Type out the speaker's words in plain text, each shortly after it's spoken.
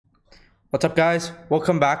What's up guys?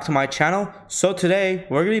 Welcome back to my channel. So today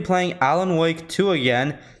we're going to be playing Alan Wake 2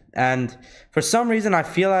 again, and for some reason I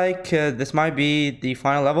feel like this might be the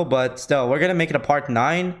final level, but still we're going to make it a part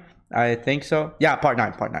 9. I think so. Yeah, part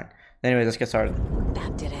 9. Anyway, let's get started.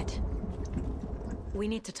 That did it. We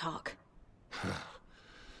need to talk.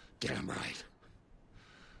 Damn right.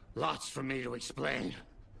 Lots for me to explain,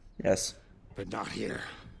 Yes. but not here.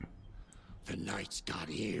 The night's got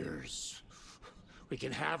ears. We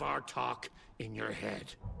can have our talk in your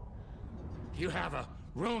head. You have a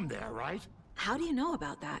room there, right? How do you know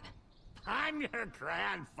about that? I'm your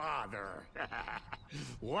grandfather.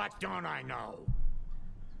 What don't I know?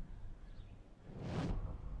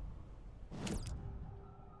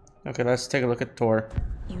 Okay, let's take a look at Tor.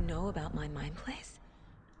 You know about my mind place?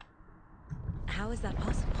 How is that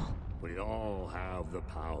possible? We all have the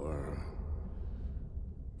power.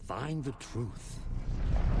 Find the truth.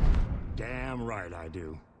 Damn right I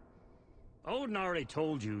do. Odin already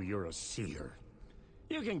told you you're a seer.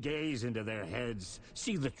 You can gaze into their heads,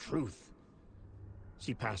 see the truth.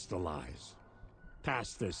 See past the lies.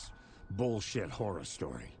 Past this bullshit horror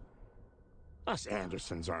story. Us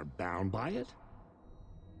Andersons aren't bound by it.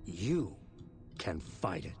 You can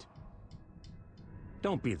fight it.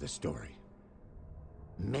 Don't be the story.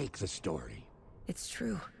 Make the story. It's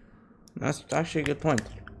true. That's actually a good point.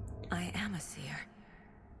 I am a seer.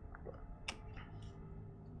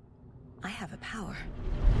 I have a power.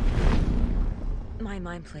 My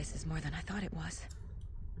mind place is more than I thought it was.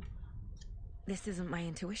 This isn't my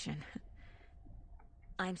intuition.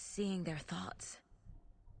 I'm seeing their thoughts.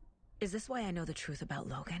 Is this why I know the truth about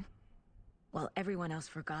Logan? While everyone else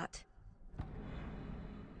forgot?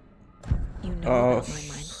 You know about my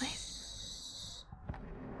mind place?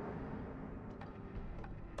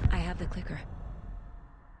 I have the clicker.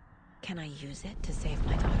 Can I use it to save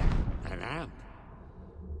my daughter? An amp.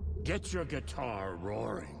 Get your guitar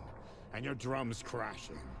roaring and your drums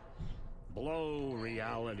crashing. Blow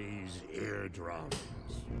reality's eardrums.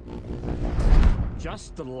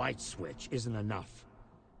 Just the light switch isn't enough.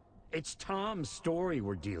 It's Tom's story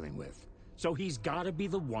we're dealing with, so he's gotta be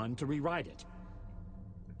the one to rewrite it.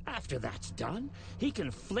 After that's done, he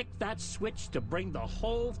can flick that switch to bring the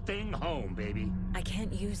whole thing home, baby. I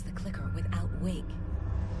can't use the clicker without Wake.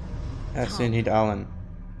 Yes, you need Alan.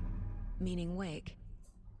 Meaning Wake.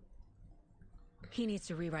 He needs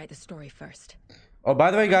to rewrite the story first. Oh,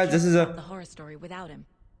 by the way guys, this is the horror story without him.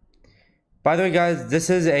 By the way guys, this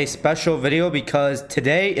is a special video because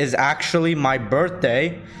today is actually my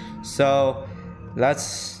birthday. So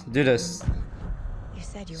let's do this. You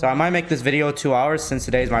said you So I might make this video 2 hours since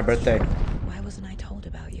today is my birthday. Why wasn't I told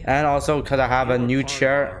about you? And also because I have a new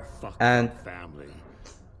chair and family.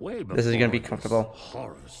 this is gonna be comfortable.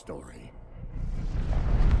 Horror story.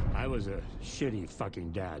 I was a shitty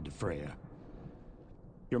fucking dad to Freya.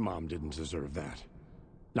 Your mom didn't deserve that.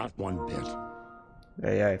 Not one bit.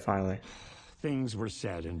 Yeah, finally. Things were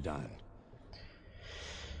said and done.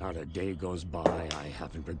 Not a day goes by I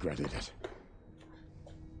haven't regretted it.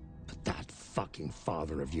 But that fucking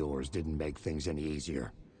father of yours didn't make things any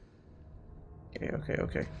easier.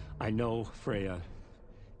 Okay. I know Freya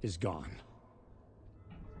is gone.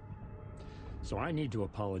 So I need to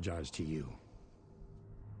apologize to you.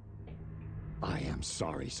 I am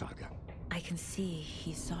sorry, Saga. I can see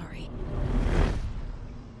he's sorry.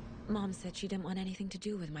 Mom said she didn't want anything to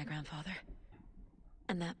do with my grandfather.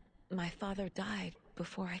 And that my father died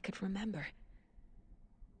before I could remember.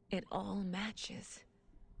 It all matches.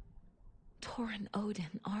 Tor and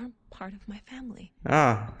Odin aren't part of my family.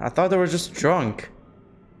 Ah, I thought they were just drunk.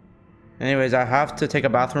 Anyways, I have to take a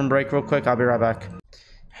bathroom break real quick. I'll be right back.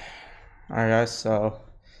 Alright guys, so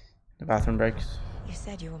the bathroom breaks. You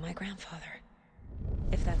said you were my grandfather.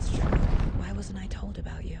 If that's true, why wasn't I told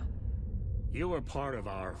about you? You were part of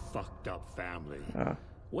our fucked up family.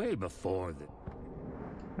 Way before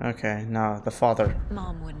the... Okay, now the father.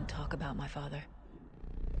 Mom wouldn't talk about my father.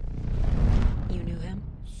 You knew him?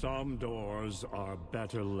 Some doors are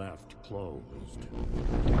better left closed.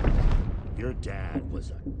 Your dad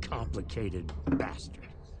was a complicated bastard.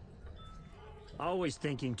 Always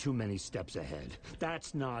thinking too many steps ahead.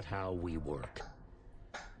 That's not how we work.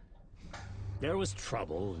 There was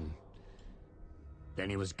trouble, and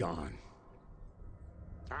then he was gone.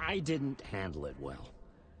 I didn't handle it well.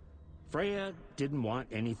 Freya didn't want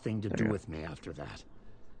anything to do with me after that.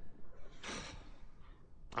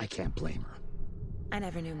 I can't blame her. I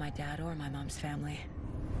never knew my dad or my mom's family.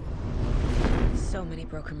 So many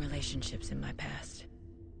broken relationships in my past.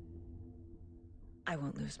 I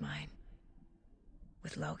won't lose mine.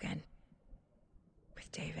 With Logan.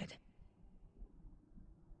 With David.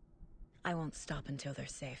 I won't stop until they're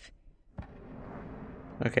safe.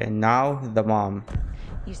 Okay, now the mom.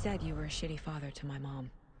 You said you were a shitty father to my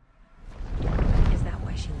mom. Is that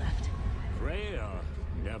why she left? Freya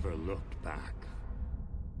never looked back.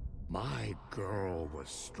 My girl was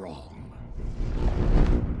strong.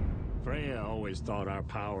 Freya always thought our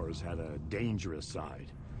powers had a dangerous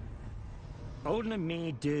side. Odin and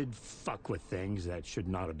me did fuck with things that should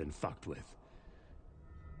not have been fucked with.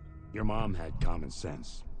 Your mom had common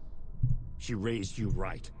sense. She raised you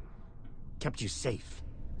right. Kept you safe.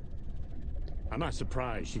 I'm not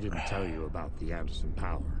surprised she didn't tell you about the Anderson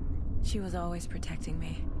power. She was always protecting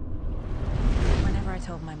me. Whenever I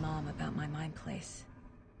told my mom about my mind place,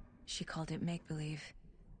 she called it make-believe.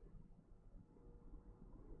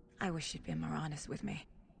 I wish she'd been more honest with me.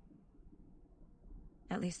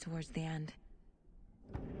 At least towards the end.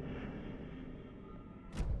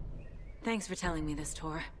 Thanks for telling me this,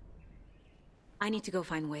 Tor. I need to go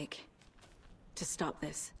find Wake. To stop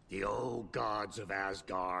this. The old gods of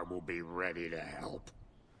Asgard will be ready to help.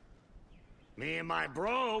 Me and my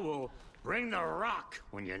bro will bring the rock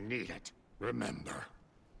when you need it. Remember,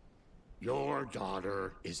 your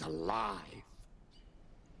daughter is alive.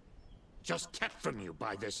 Just kept from you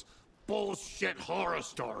by this bullshit horror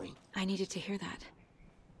story. I needed to hear that.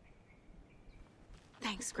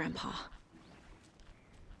 Thanks, Grandpa.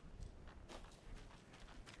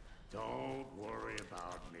 Don't worry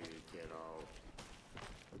about me, kiddo.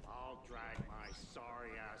 I'll drag my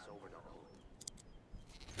sorry ass over to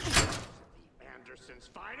Odin. The Andersons'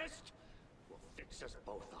 finest will fix us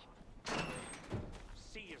both up.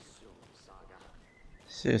 See you soon, Saga.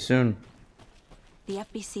 See you soon. The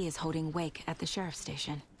FBC is holding Wake at the sheriff's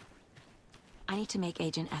station. I need to make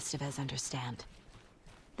Agent Estevez understand.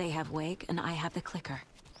 They have Wake and I have the clicker.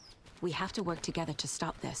 We have to work together to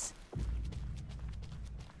stop this.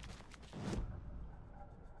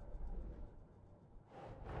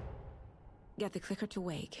 Get the clicker to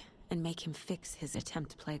Wake and make him fix his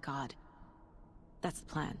attempt to play God. That's the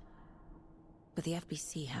plan. But the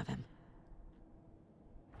FBC have him.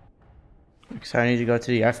 So I need to go to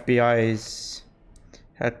the FBI's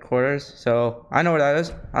headquarters. So I know where that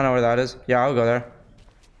is. I know where that is. Yeah, I'll go there.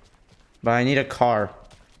 But I need a car.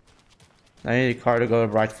 I need a car to go to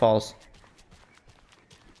Bright Falls.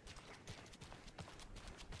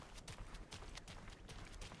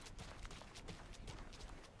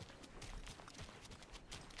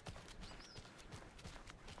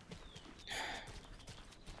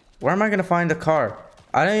 Where am I gonna find a car?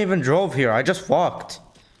 I didn't even drove here. I just walked.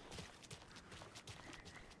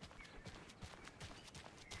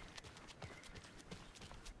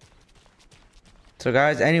 So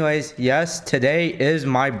guys, anyways, yes, today is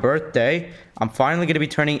my birthday. I'm finally gonna be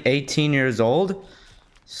turning 18 years old.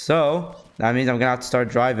 So that means I'm gonna have to start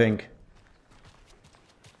driving.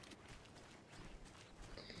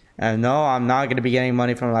 And no, I'm not gonna be getting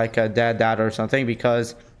money from like a dad or something,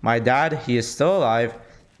 because my dad, he is still alive.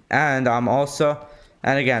 And I'm also,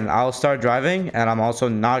 and again, I'll start driving, and I'm also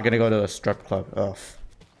not gonna go to a strip club. Ugh.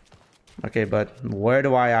 Okay, but where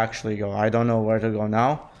do I actually go? I don't know where to go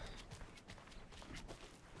now.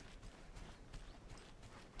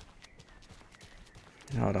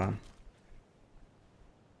 Hold on.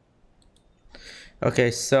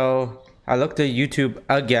 Okay, so I looked at YouTube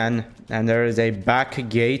again, and there is a back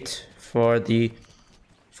gate for to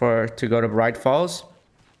go to Bright Falls.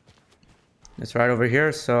 It's right over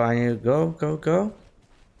here, so I need to go.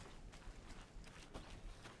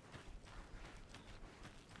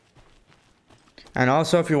 And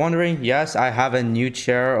also, if you're wondering, yes, I have a new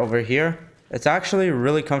chair over here. It's actually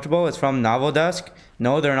really comfortable. It's from Novodesk.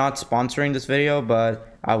 No, they're not sponsoring this video,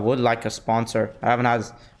 but I would like a sponsor.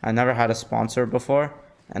 I never had a sponsor before,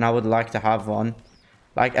 and I would like to have one.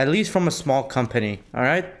 Like, at least from a small company, all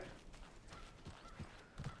right?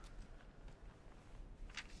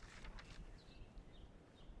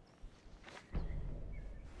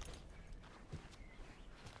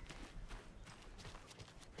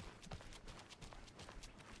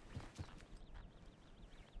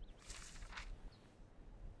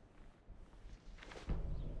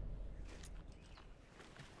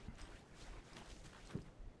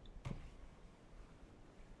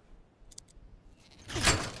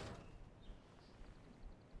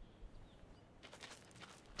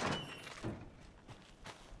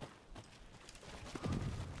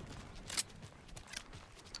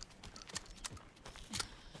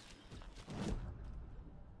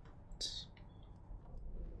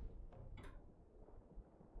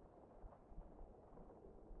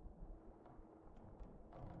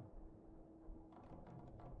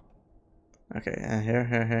 Okay,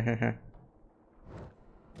 here.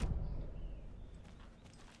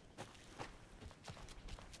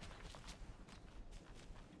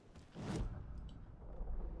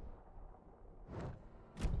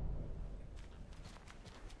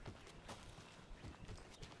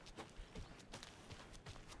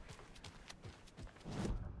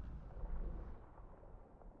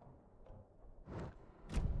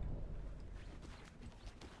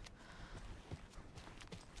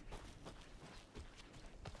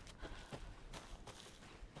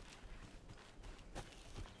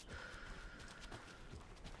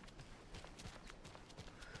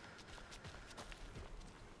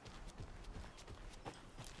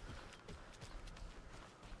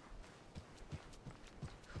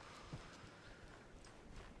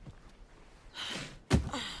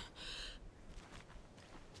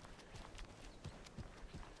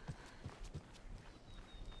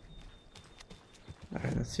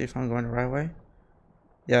 Let's see if I'm going the right way.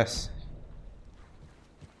 Yes.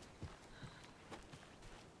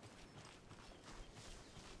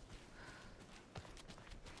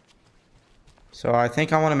 So I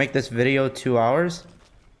think I want to make this video 2 hours.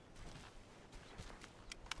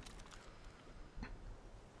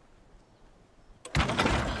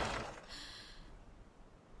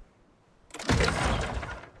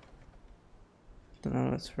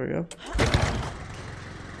 Let's hurry up.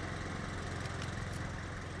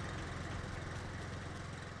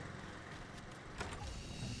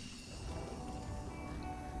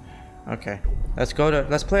 Okay,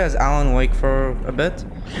 let's play as Alan Wake for a bit,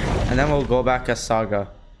 and then we'll go back as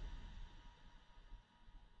Saga.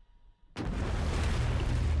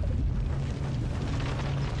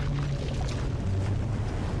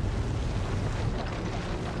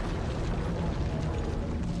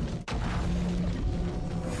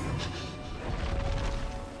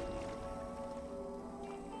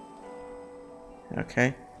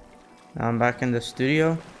 Okay, now I'm back in the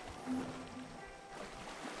studio.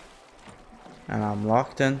 And I'm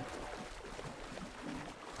locked in.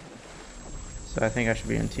 So I think I should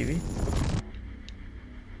be in TV.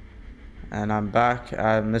 And I'm back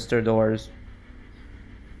at Mr. Doors.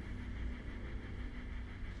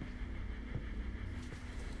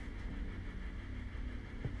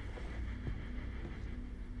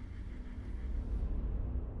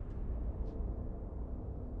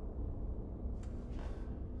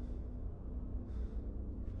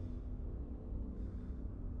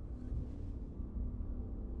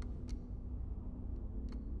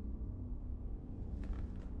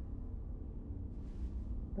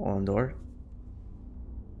 On door.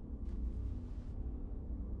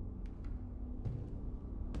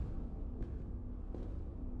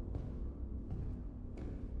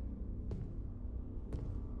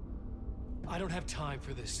 I don't have time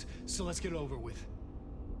for this, so let's get it over with.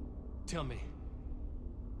 Tell me,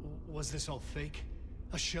 was this all fake?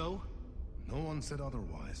 A show? No one said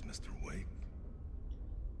otherwise, Mr. Wake.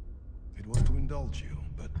 It was to indulge you,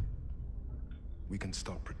 but we can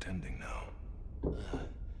stop pretending now.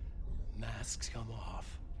 Masks come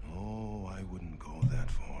off. Oh, I wouldn't go that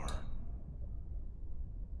far.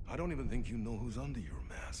 I don't even think you know who's under your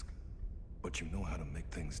mask, but you know how to make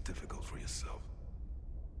things difficult for yourself.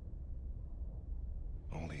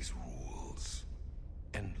 All these rules,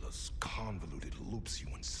 endless, convoluted loops you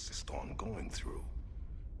insist on going through.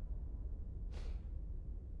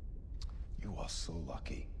 You are so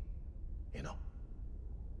lucky, you know?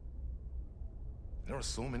 There are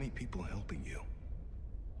so many people helping you.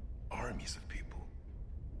 Armies of people.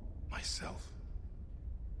 Myself.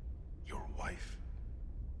 Your wife.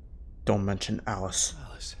 Don't mention Alice.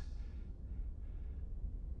 Alice.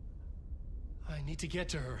 I need to get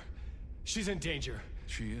to her. She's in danger.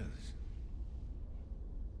 She is.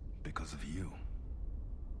 Because of you.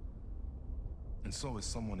 And so is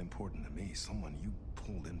someone important to me, someone you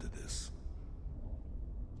pulled into this.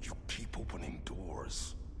 You keep opening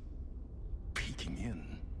doors. Peeking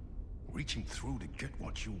in. Reaching through to get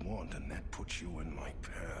what you want, and that puts you in my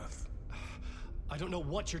path. I don't know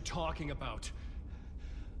what you're talking about.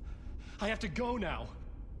 I have to go now.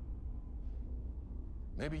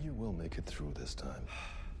 Maybe you will make it through this time.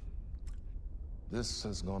 This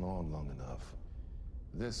has gone on long enough.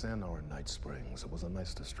 This and our Night Springs. It was a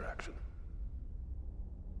nice distraction.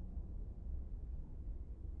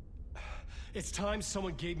 It's time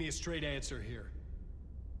someone gave me a straight answer here.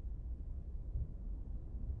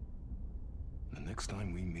 The next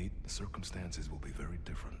time we meet, the circumstances will be very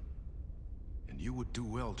different. And you would do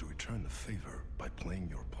well to return the favor by playing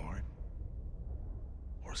your part.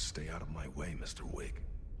 Or stay out of my way, Mr. Wake.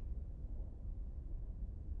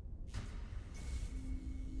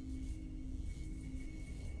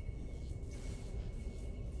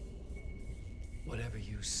 Whatever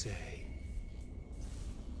you say.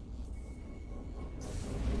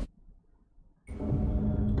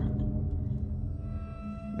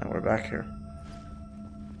 Now we're back here.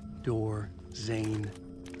 Door, Zane,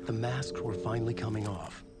 the masks were finally coming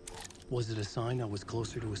off. Was it a sign I was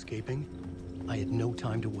closer to escaping? I had no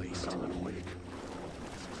time to waste. Alan Wake.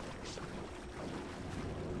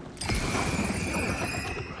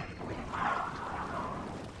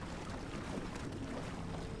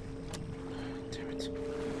 Damn it.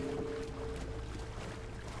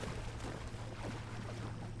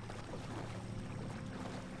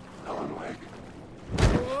 Alan Wake.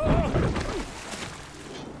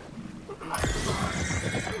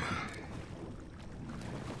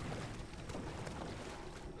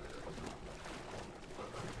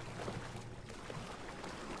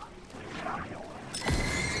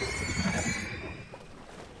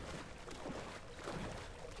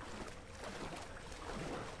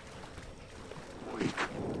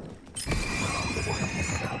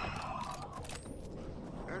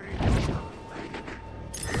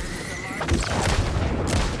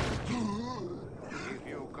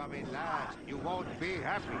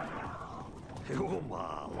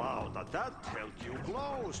 Jumalauta, that held you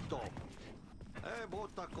close, Tom.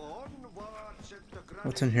 Mutta on vaan, että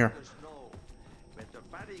What's in here? the snow. When the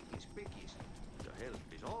panic is biggest, the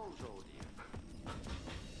help is also near.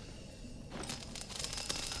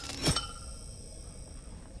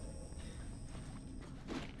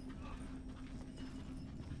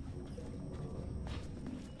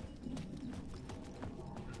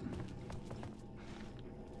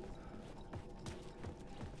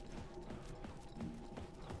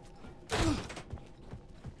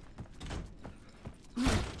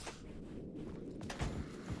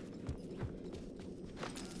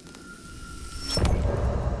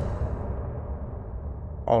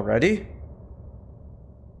 Already?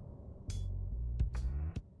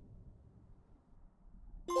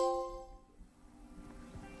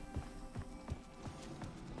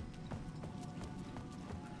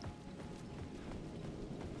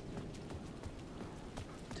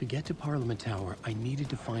 To get to Parliament Tower, I needed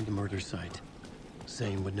to find a murder site.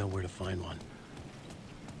 Zane would know where to find one.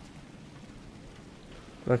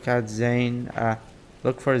 Look at Zane.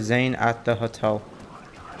 Look for Zane at the hotel.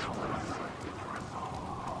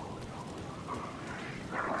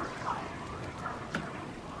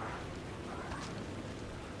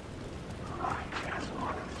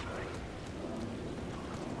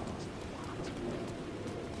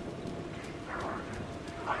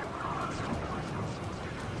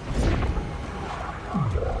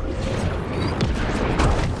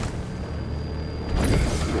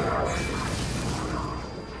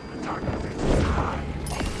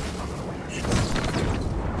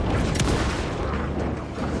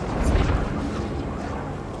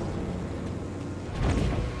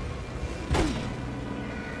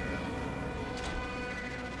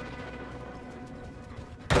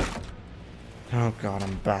 Oh god,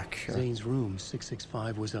 I'm back here. Zane's room,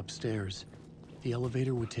 665, was upstairs. The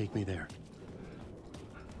elevator would take me there.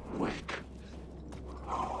 Wake.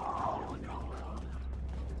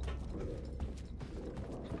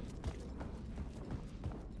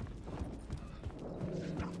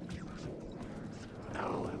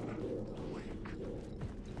 Alan, wake.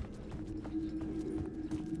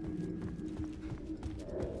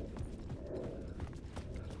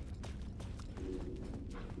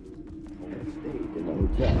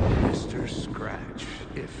 Mr. Scratch,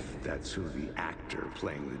 if that's who the actor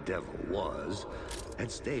playing the devil was,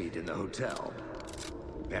 had stayed in the hotel.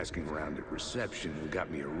 Asking around at reception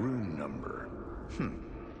got me a room number.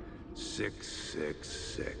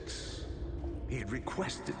 666. He had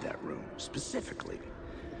requested that room, specifically.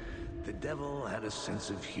 The devil had a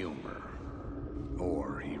sense of humor.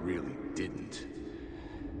 Or he really didn't.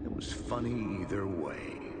 It was funny either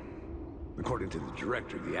way. According to the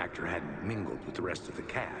director, the actor hadn't mingled with the rest of the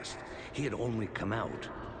cast. He had only come out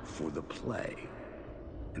for the play,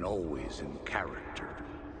 and always in character.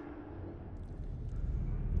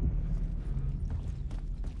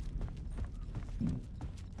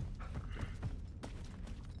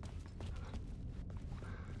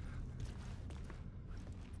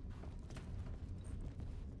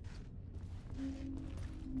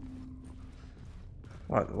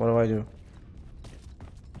 What do I do?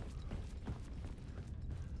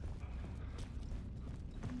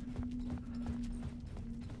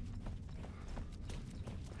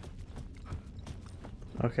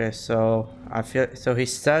 Okay, so he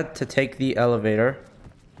said to take the elevator.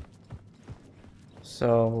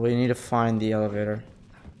 So we need to find the elevator.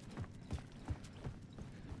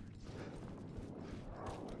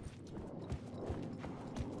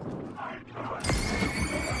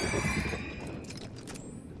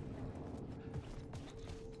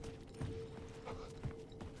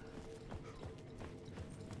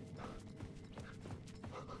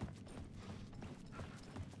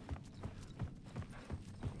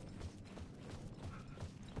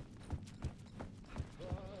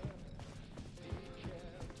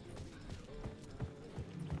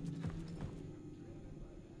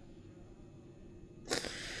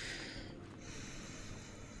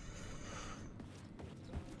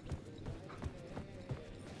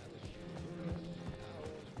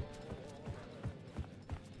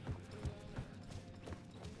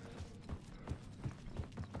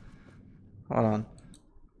 Hold on.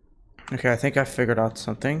 Okay, I think I figured out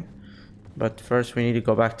something. But first we need to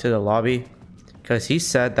go back to the lobby. Because he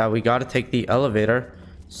said that we got to take the elevator.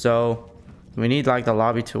 So we need like the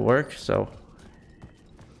lobby to work. So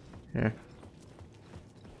here.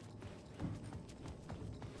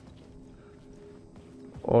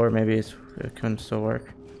 Or maybe it can still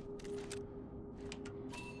work.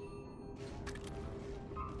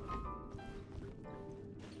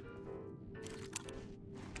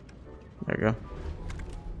 There you go.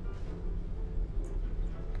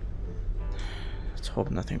 Hope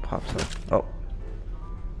nothing pops up. Oh.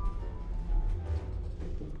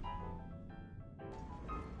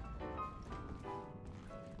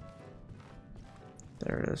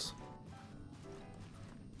 There it is.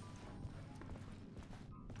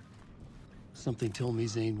 Something told me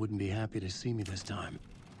Zane wouldn't be happy to see me this time.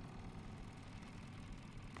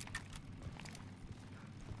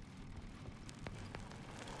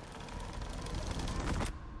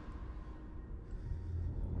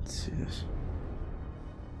 Let's see this.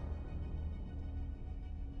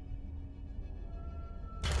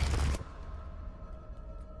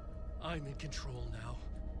 I'm in control now.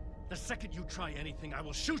 The second you try anything, I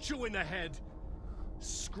will shoot you in the head.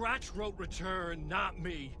 Scratch wrote return, not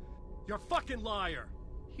me. You're a fucking liar.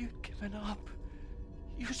 You'd given up.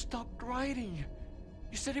 You stopped writing.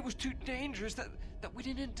 You said it was too dangerous, that we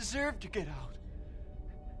didn't deserve to get out.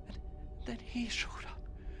 And then he showed up.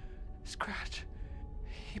 Scratch.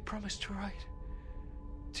 He promised to write.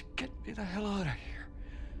 To get me the hell out of here.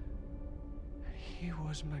 He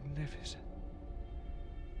was magnificent.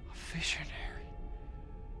 A visionary.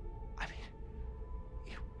 I mean,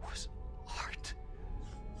 it was art.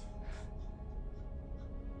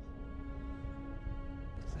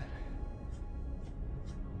 But then,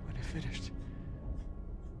 when he finished,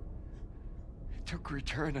 he took a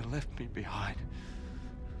return and left me behind.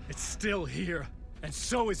 It's still here, and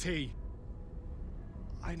so is he.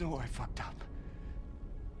 I know I fucked up.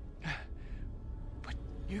 But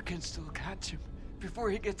you can still catch him before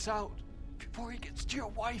he gets out. Before he gets to your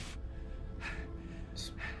wife.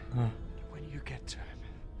 When you get to him,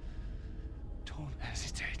 don't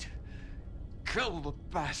hesitate. Kill the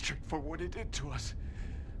bastard for what he did to us.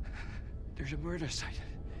 There's a murder site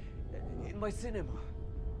in my cinema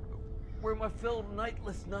where my film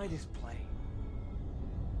Nightless Night is playing.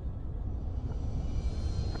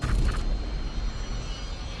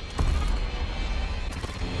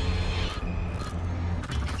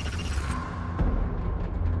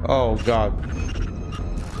 Oh God.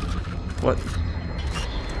 What?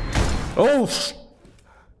 Oh!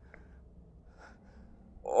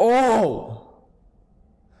 Oh!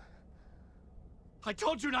 I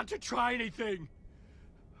told you not to try anything.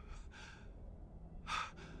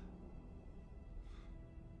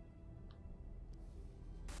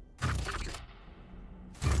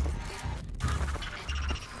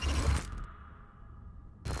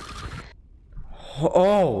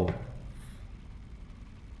 Oh!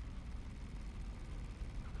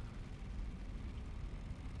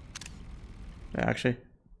 Actually,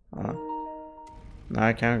 no,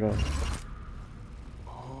 I can't go.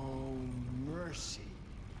 Oh, mercy.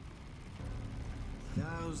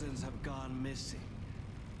 Thousands have gone missing.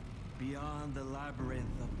 Beyond the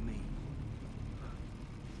labyrinth of me.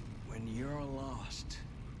 When you're lost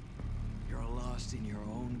in your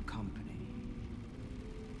own company.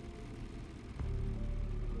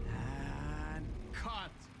 And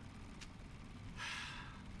cut!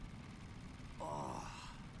 Oh.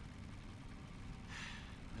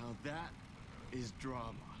 Now that is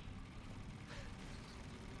drama.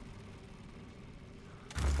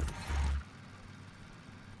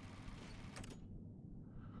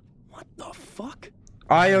 What the fuck?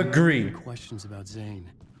 I I had agree. questions about Zane,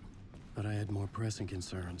 but I had more pressing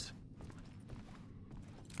concerns.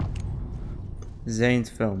 Zane's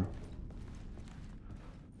film.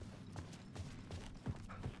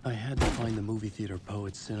 I had to find the movie theater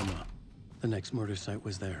Poets Cinema. The next murder site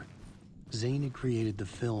was there. Zane had created the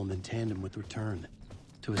film in tandem with Return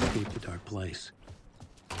to escape the dark place.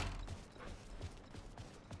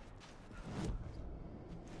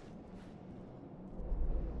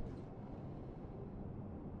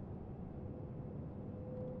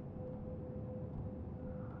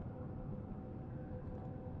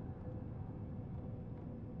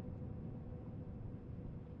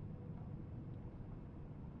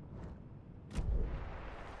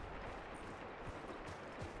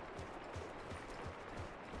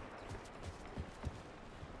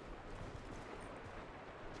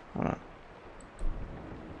 Hold on.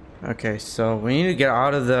 Okay, so we need to get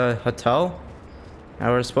out of the hotel. And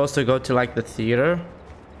we're supposed to go to like the theater.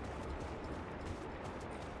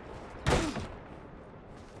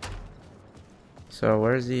 So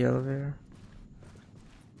where's the elevator?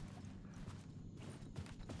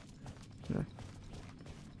 No.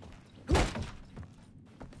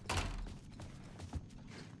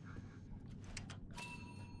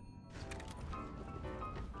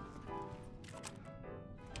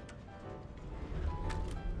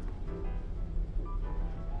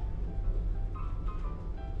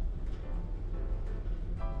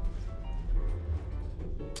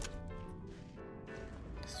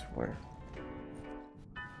 I swear.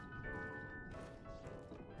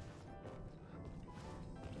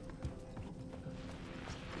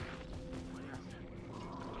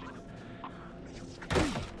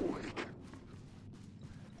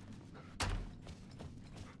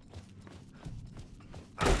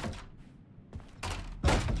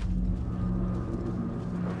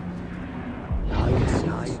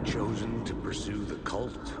 chosen to pursue the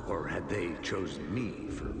cult, or had they chosen me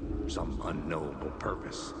for some unknowable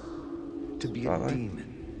purpose? To be a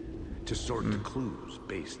demon, to sort the clues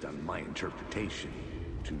based on my interpretation,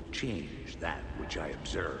 to change that which I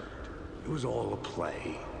observed. It was all a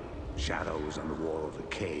play. Shadows on the wall of the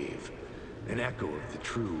cave, an echo of the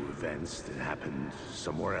true events that happened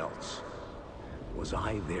somewhere else. Was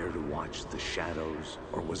I there to watch the shadows,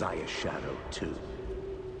 or was I a shadow too?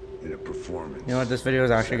 In a performance. You know what? This video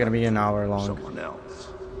is actually going to be an hour long. Someone else.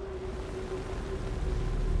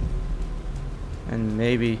 And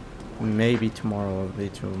maybe tomorrow will be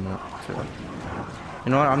too much.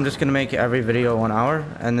 You know what? I'm just going to make every video 1 hour.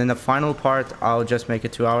 And then the final part, I'll just make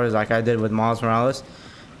it 2 hours like I did with Miles Morales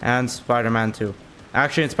and Spider-Man 2.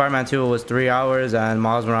 Actually, in Spider-Man 2, it was 3 hours. And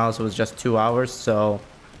Miles Morales was just 2 hours. So,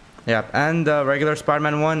 yeah. And the regular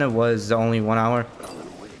Spider-Man 1, it was only 1 hour.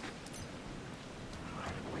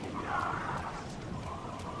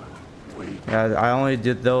 Yeah, I only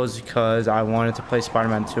did those because I wanted to play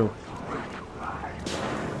Spider-Man 2.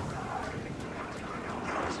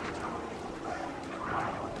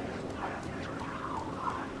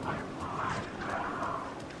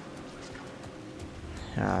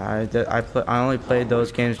 Yeah, I only played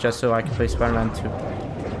those games just so I could play Spider-Man 2.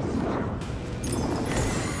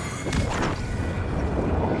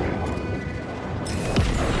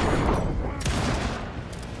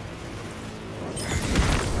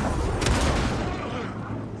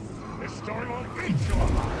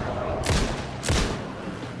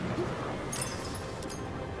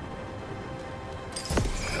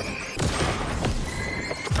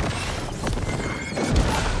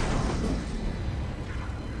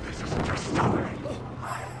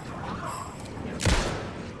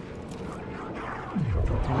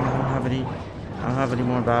 I don't have any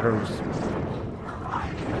more batteries.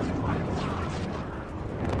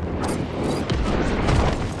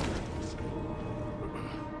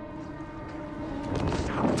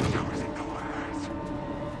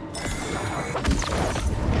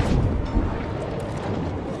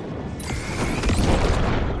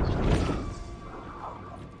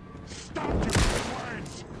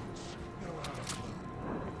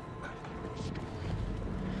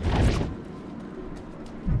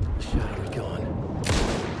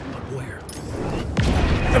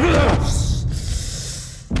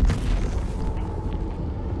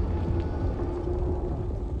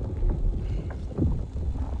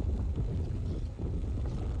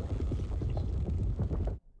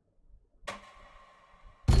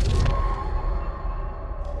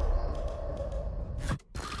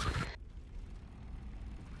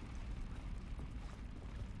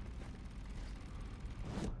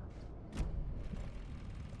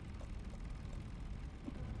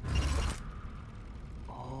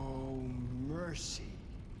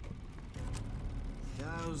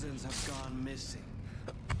 Thousands have gone missing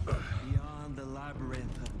beyond the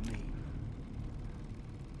labyrinth of me.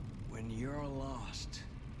 When you're lost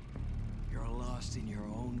in your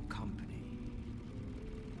own company.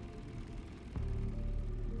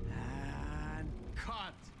 And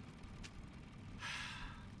cut.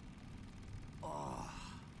 Oh.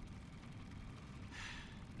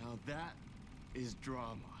 Now that is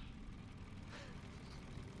drama.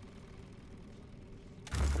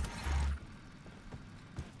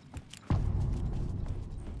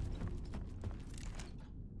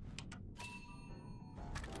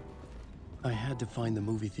 I had to find the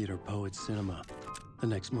movie theater Poet Cinema. The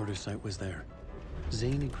next murder site was there.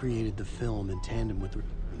 Zane had created the film in tandem with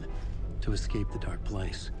Return to escape the dark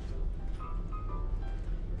place.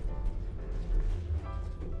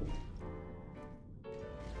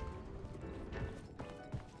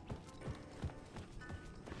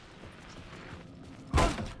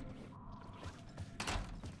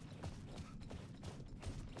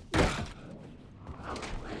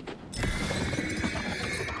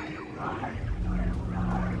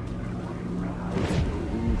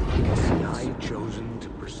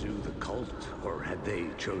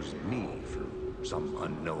 Chosen me for some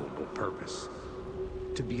unknowable purpose.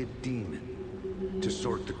 To be a demon, to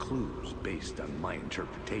sort the clues based on my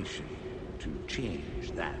interpretation, to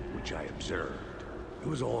change that which I observed. It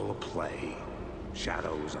was all a play.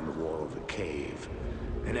 Shadows on the wall of the cave,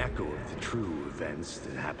 an echo of the true events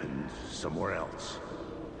that happened somewhere else.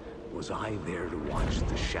 Was I there to watch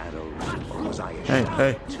the shadows, or was I a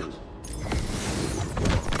shadow too?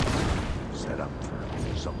 Set up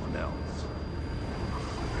for someone else.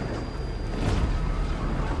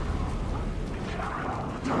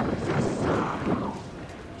 I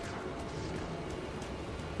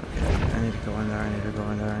need to go in there, I need to go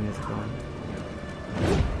in there, I need to go in there.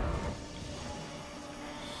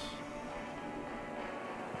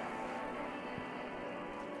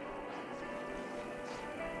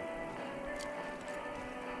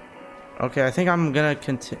 Okay, I think I'm gonna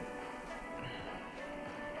continue.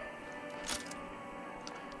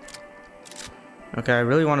 Okay, I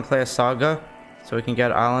really want to play a saga so we can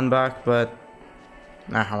get Alan back, but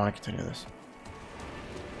nah, I want to continue this.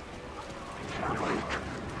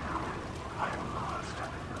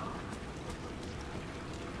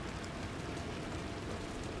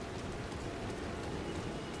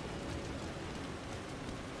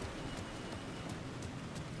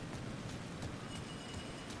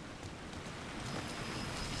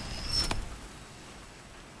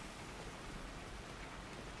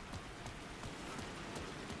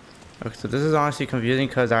 Okay, so this is honestly confusing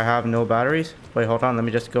because I have no batteries. Wait, hold on. Let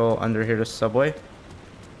me just go under here to Subway.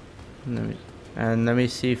 And let me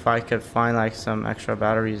see if I could find like some extra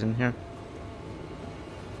batteries in here.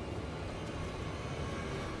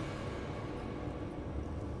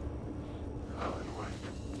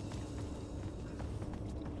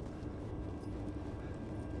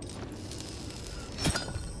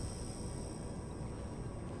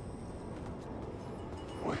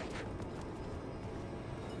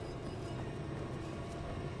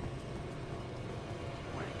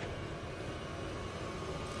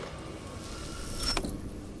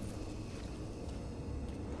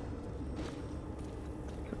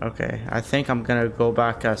 Okay, I think I'm gonna go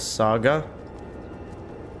back as Saga.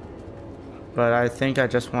 But I think I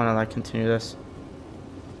just wanna like continue this.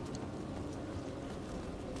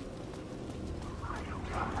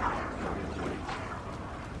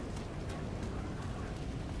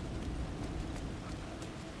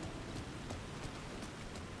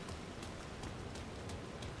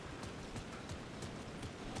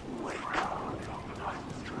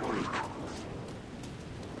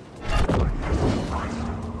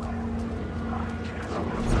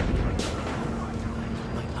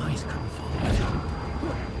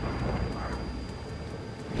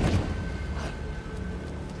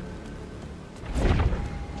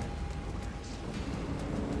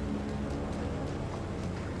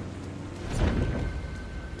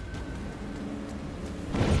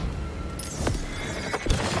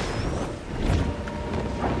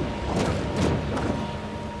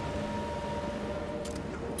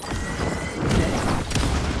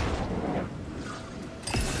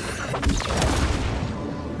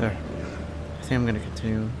 There. I think I'm gonna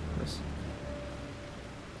continue this.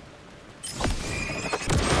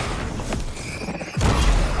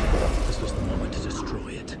 This was the moment to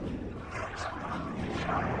destroy it.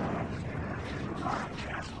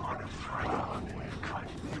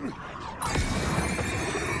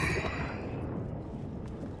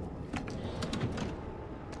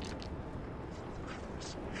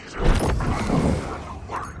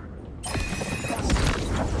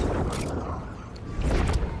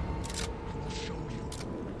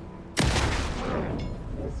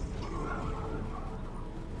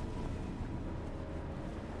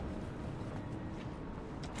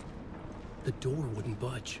 The door wouldn't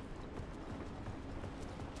budge.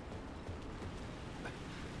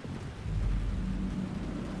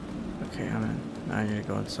 Okay, I'm in. Now I need to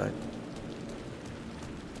go inside.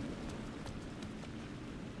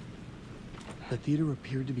 The theater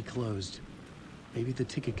appeared to be closed. Maybe the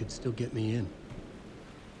ticket could still get me in.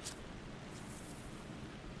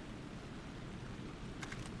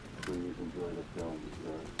 Please enjoy the film,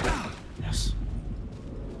 sir. Yes.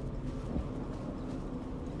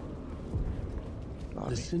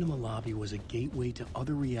 The cinema lobby was a gateway to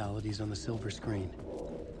other realities on the silver screen.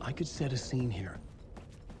 I could set a scene here.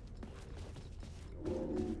 I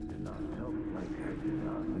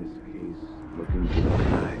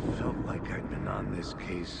felt like I'd been on this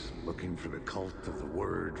case looking for the cult of the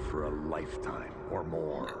word for a lifetime or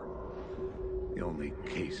more. The only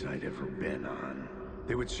case I'd ever been on.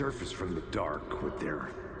 They would surface from the dark with their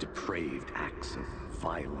depraved acts of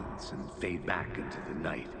violence and fade back into the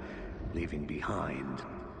night, leaving behind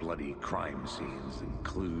bloody crime scenes and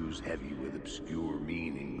clues heavy with obscure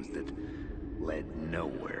meanings that led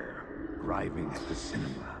nowhere. Arriving at the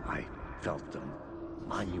cinema, I felt a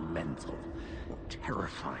monumental,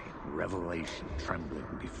 terrifying revelation trembling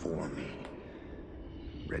before me,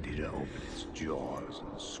 ready to open its jaws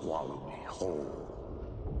and swallow me whole.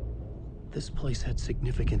 This place had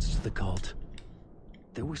significance to the cult.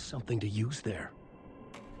 There was something to use there.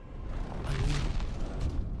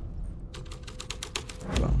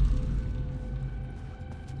 Well.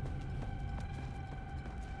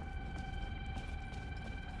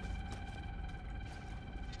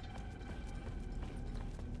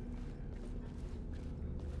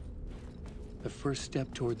 The first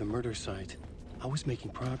step toward the murder site. I was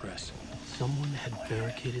making progress. Someone had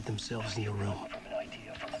barricaded themselves in the room. From an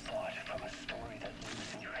idea, from a thought, from a story that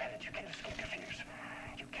lives in your head, you can't escape your fears.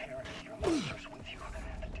 You carry your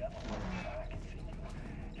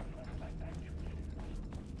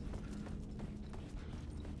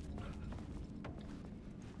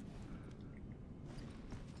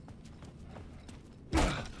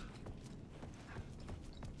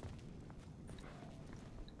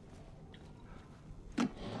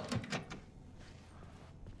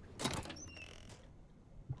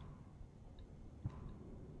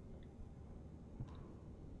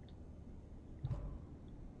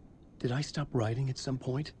Did I stop writing at some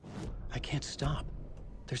point? I can't stop.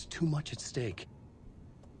 There's too much at stake.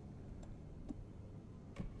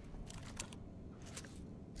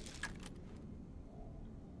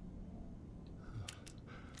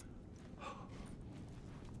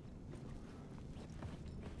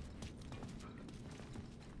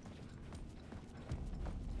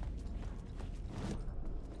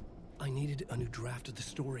 I needed a new draft of the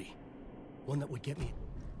story. One that would get me...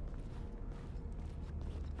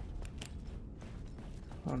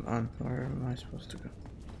 Hold on, where am I supposed to go?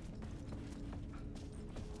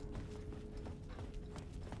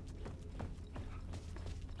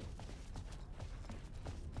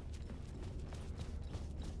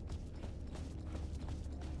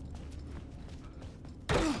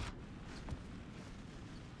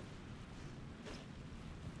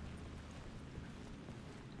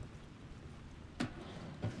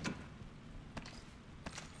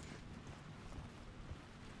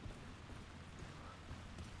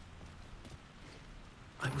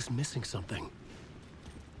 I was missing something.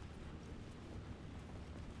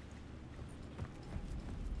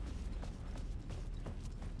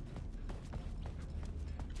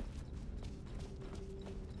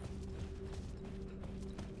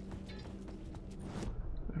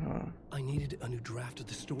 I needed a new draft of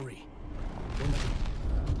the story. One that...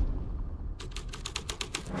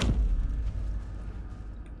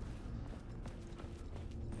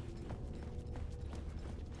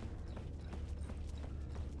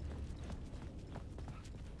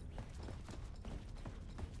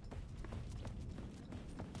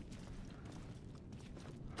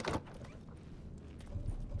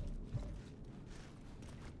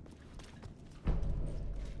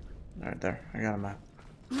 Right there, I got a map.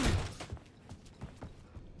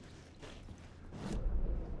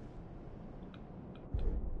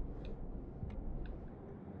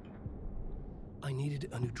 I needed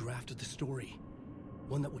a new draft of the story.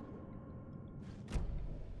 One that would...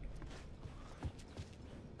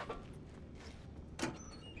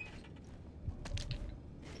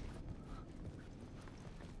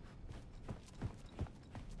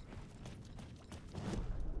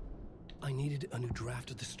 I needed a new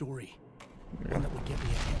draft of the story. One that would get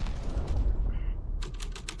me ahead.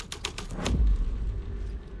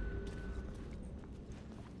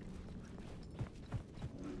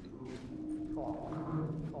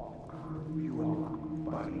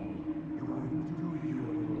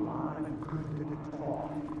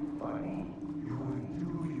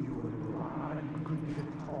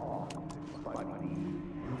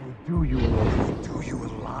 Do you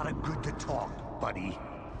a lot of good to talk, buddy.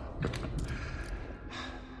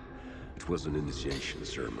 It was an initiation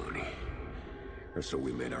ceremony. Or so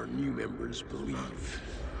we made our new members believe.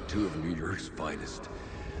 Two of New York's finest.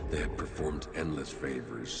 They had performed endless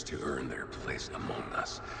favors to earn their place among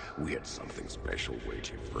us. We had something special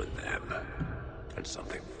waiting for them. And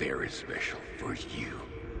something very special for you,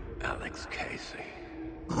 Alex Casey.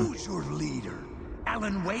 Who's your leader?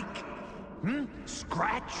 Alan Wake?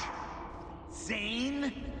 Scratch?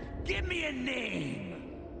 Zane? Give me a name!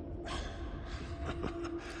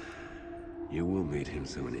 You will meet him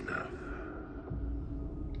soon enough.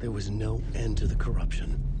 There was no end to the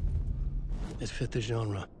corruption. It fit the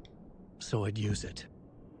genre, so I'd use it.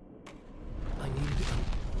 I needed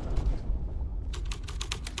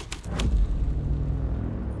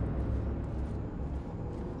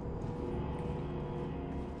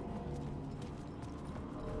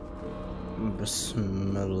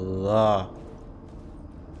Bismillah.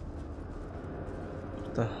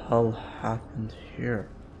 What the hell happened here?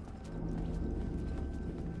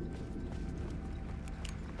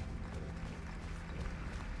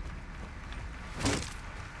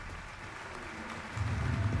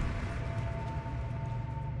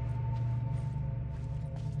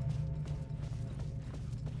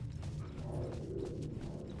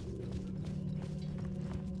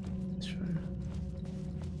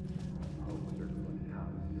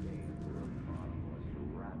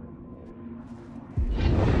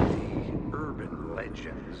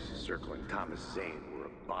 Circling Thomas Zane were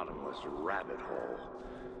a bottomless rabbit hole.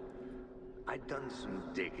 I'd done some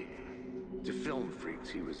digging. To film freaks,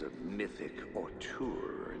 he was a mythic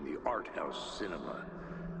auteur in the art house cinema.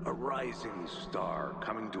 A rising star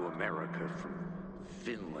coming to America from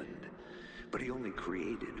Finland. But he only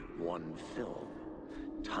created one film,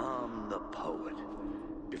 Tom the Poet,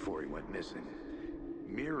 before he went missing,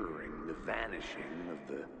 mirroring the vanishing of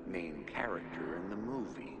the main character in the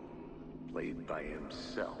movie, played by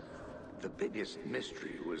himself. The biggest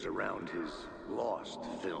mystery was around his lost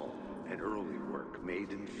film, an early work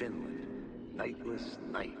made in Finland, Nightless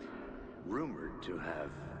Night, rumored to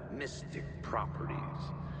have mystic properties.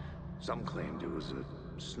 Some claimed it was a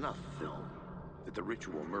snuff film, that the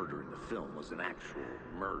ritual murder in the film was an actual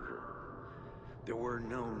murder. There were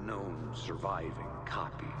no known surviving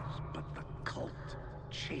copies, but the cult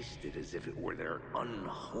chased it as if it were their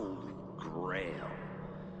unholy grail.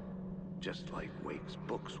 Just like Wake's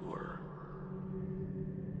books were.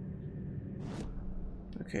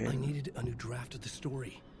 Okay. I needed a new draft of the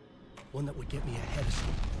story. One that would get me ahead of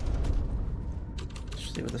school.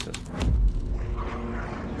 Let's see what this is.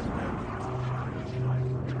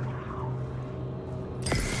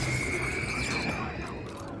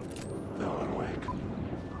 Alan Wake.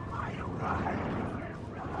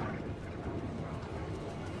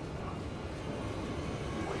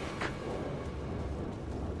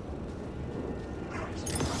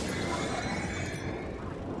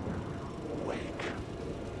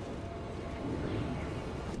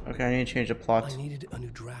 Okay, I need to change the plot. I needed a new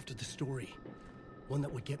draft of the story. One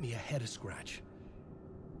that would get me ahead of Scratch.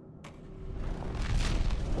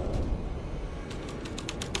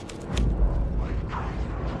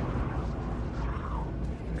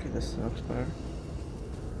 Okay, this looks better.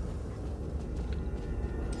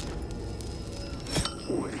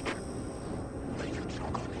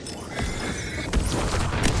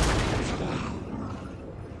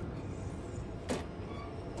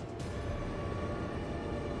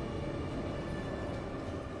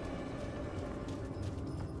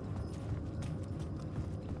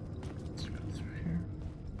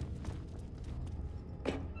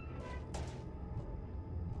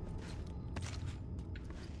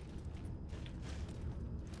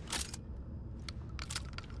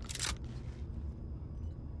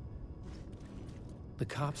 The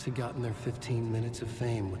cops had gotten their 15 minutes of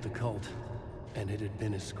fame with the cult, and it had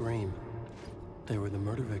been a scream. They were the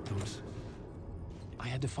murder victims. I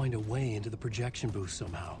had to find a way into the projection booth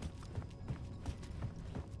somehow.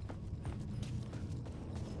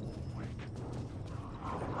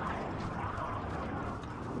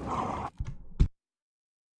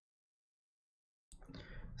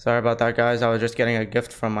 Sorry about that, guys. I was just getting a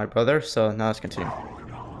gift from my brother, so now let's continue.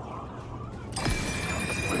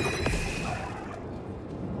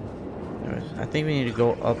 I think we need to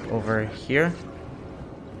go up over here.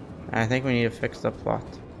 And I think we need to fix the plot.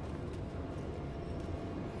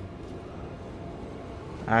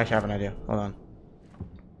 I actually have an idea. Hold on.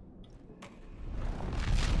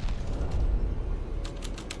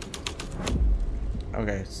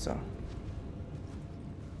 Okay, so.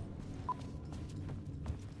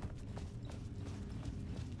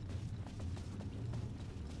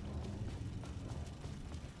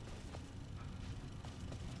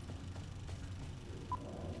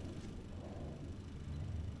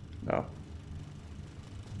 No.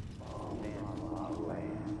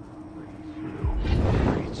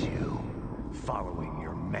 It's you, following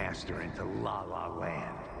your master into La La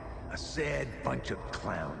Land. A sad bunch of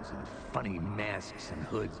clowns in funny masks and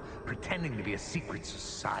hoods, pretending to be a secret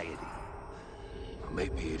society.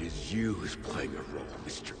 Maybe it is you who's playing a role,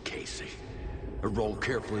 Mr. Casey. A role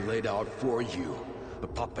carefully laid out for you. A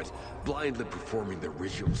puppet, blindly performing the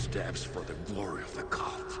ritual steps for the glory of the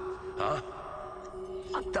cult. Huh?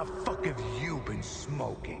 What the fuck have you been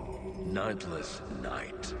smoking? Nightless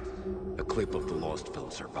Night. A clip of the lost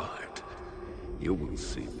film survived. You will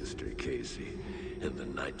see, Mr. Casey. In the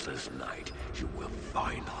Nightless Night, you will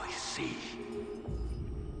finally see.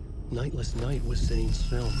 Nightless Night was Zane's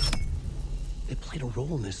film. It played a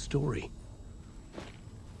role in this story.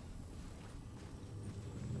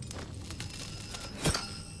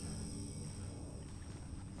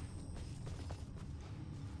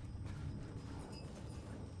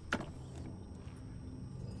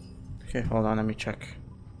 Okay, hold on, let me check.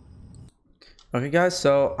 Okay guys,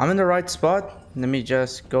 so I'm in the right spot. Let me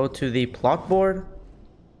just go to the plot board.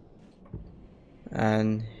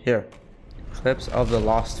 And here, clips of the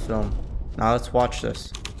lost film. Now let's watch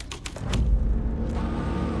this.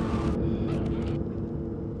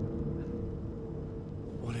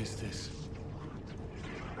 What is this?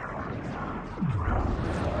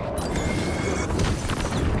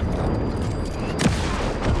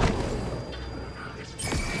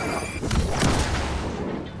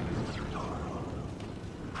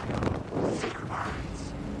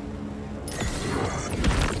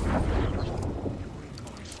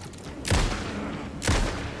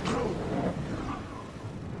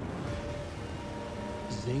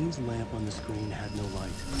 Zane's lamp on the screen had no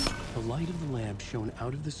light. The light of the lamp shone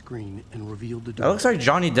out of the screen and revealed the door. That looks like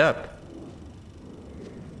Johnny Depp.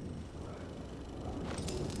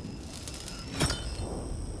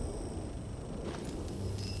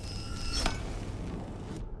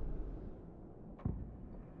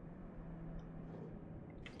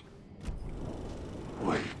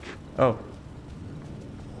 Oh.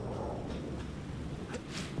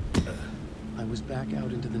 I was back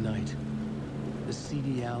out into the night. The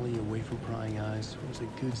seedy alley away from prying eyes was a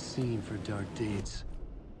good scene for dark deeds.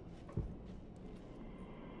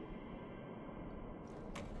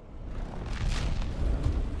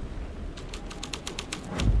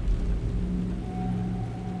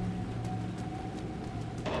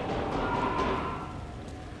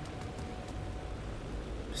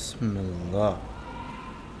 Bismillah.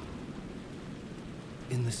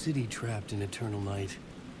 In the city trapped in eternal night,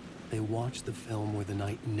 they watch the film where the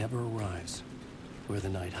night never arrives, where the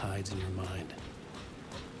night hides in your mind.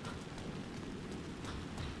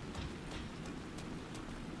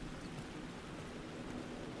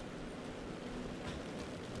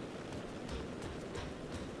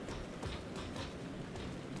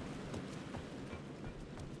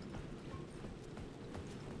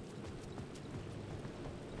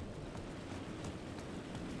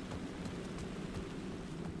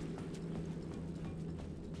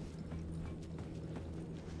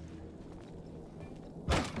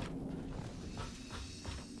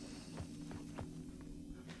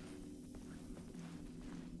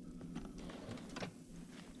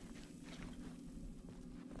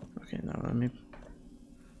 Okay, now let me...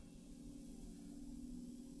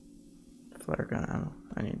 Flare gun ammo.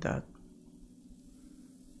 I need that.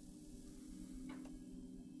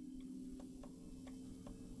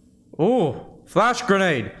 Oh, flash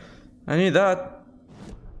grenade. I need that.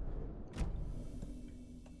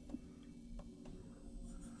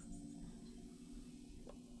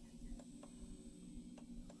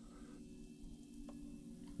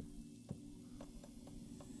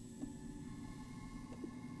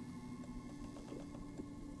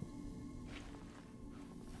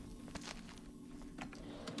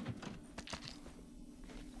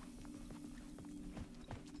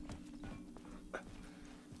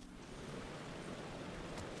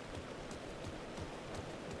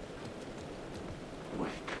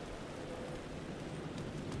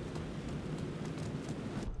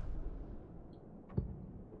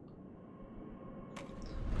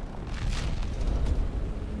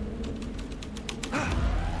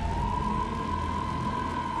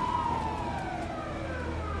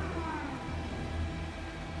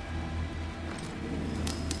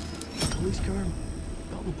 Police car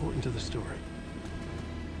felt important to the story.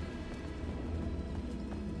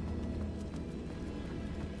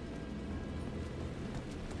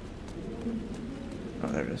 Oh,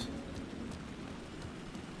 there it is.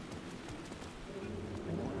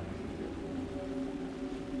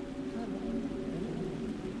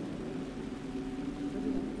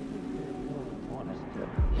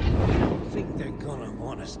 Think they're gonna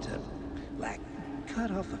want us to, like,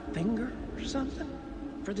 cut off a finger or something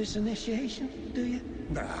for this initiation, do you?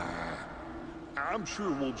 Nah, I'm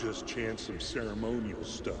sure we'll just chant some ceremonial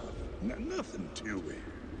stuff. Nothing to it.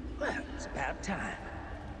 Well, it's about time.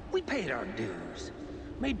 We paid our dues,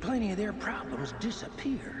 made plenty of their problems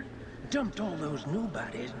disappear, dumped all those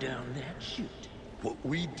nobodies down that chute. What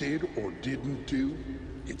we did or didn't do,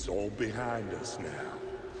 it's all behind us now.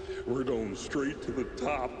 We're going straight to the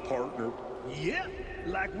top, partner. Yep,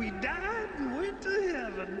 like we died and went to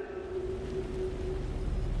heaven.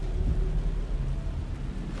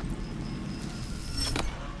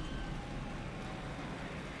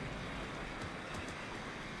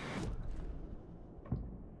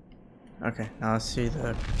 Okay, now let's see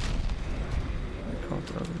the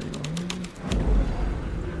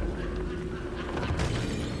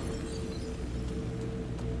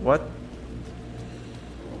what?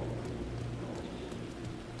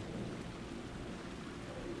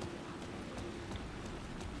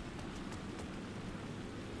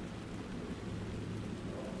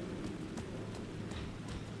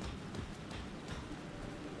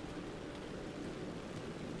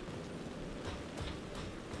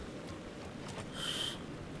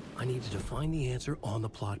 I needed to find the answer on the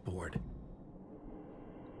plot board.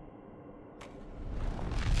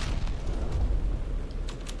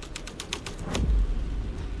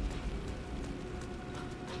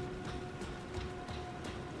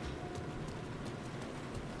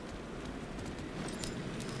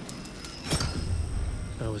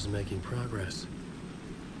 I was making progress.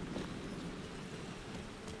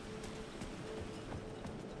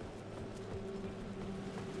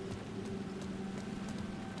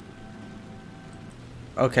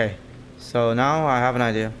 Okay, so now I have an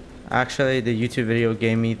idea. Actually, the YouTube video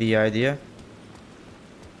gave me the idea.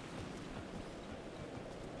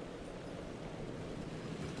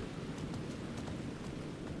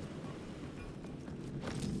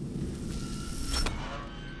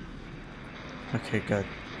 Okay, good.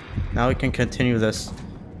 Now we can continue this.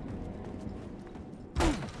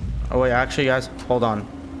 Oh wait, actually guys, hold on.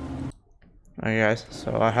 Okay guys,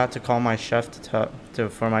 so I had to call my chef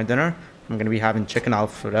for my dinner. I'm gonna be having chicken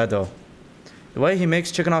Alfredo. The way he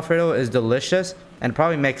makes chicken Alfredo is delicious, and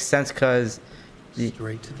probably makes sense because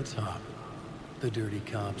straight to the top. The dirty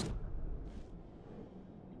cops.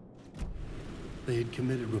 They had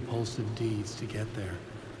committed repulsive deeds to get there.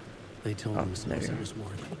 They told themselves it was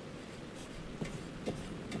worth it.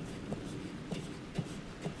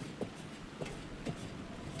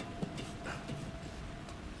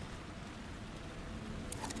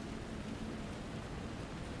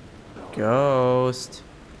 Ghost.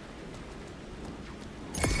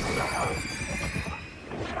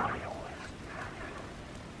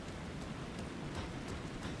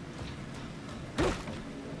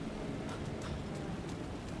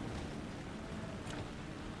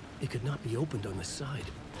 It could not be opened on the side.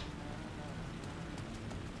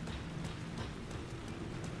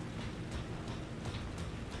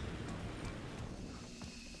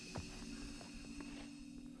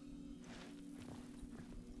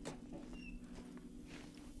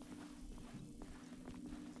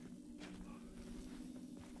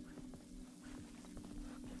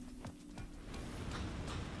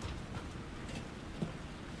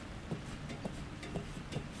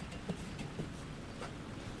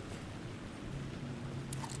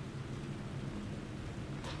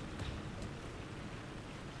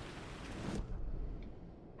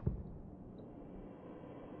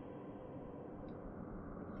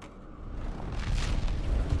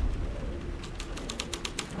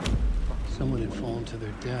 Someone had fallen to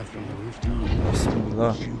their death from the rooftop.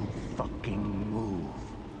 Bismillah. You fucking move,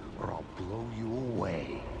 or I'll blow you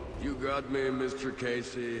away. You got me, Mr.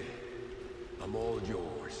 Casey. I'm all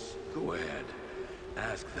yours. Go ahead.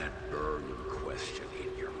 Ask that burning question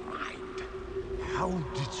in your mind. How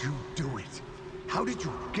did you do it? How did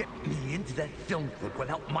you get me into that film clip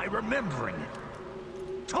without my remembering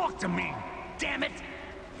it? Talk to me, damn it!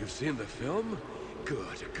 You've seen the film?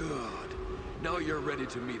 Good, good. Now you're ready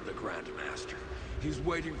to meet the Grandmaster. He's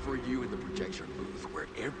waiting for you in the projection booth where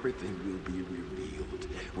everything will be revealed,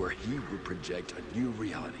 where he will project a new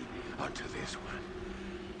reality onto this one.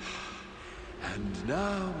 And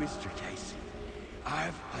now, Mr. Casey,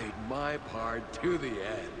 I've played my part to the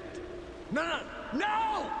end.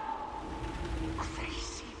 No!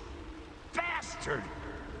 Crazy bastard!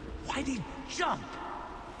 Why'd he jump?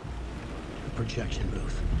 The projection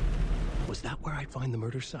booth. Was that where I'd find the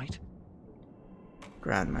murder site?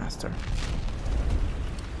 Grandmaster.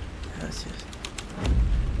 Yes, yes.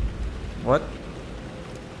 What?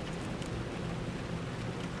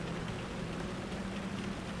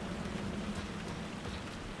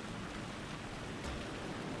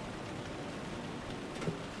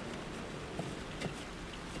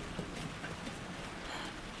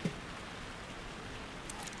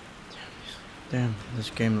 Damn, this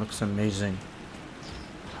game looks amazing.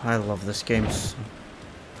 I love this game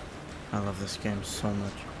so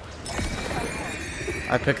much.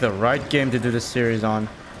 I picked the right game to do this series on.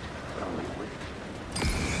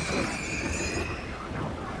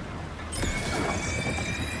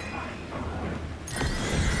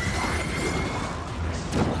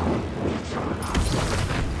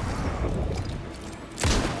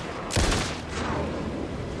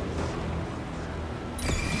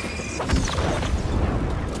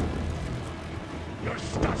 Your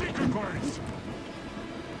static records!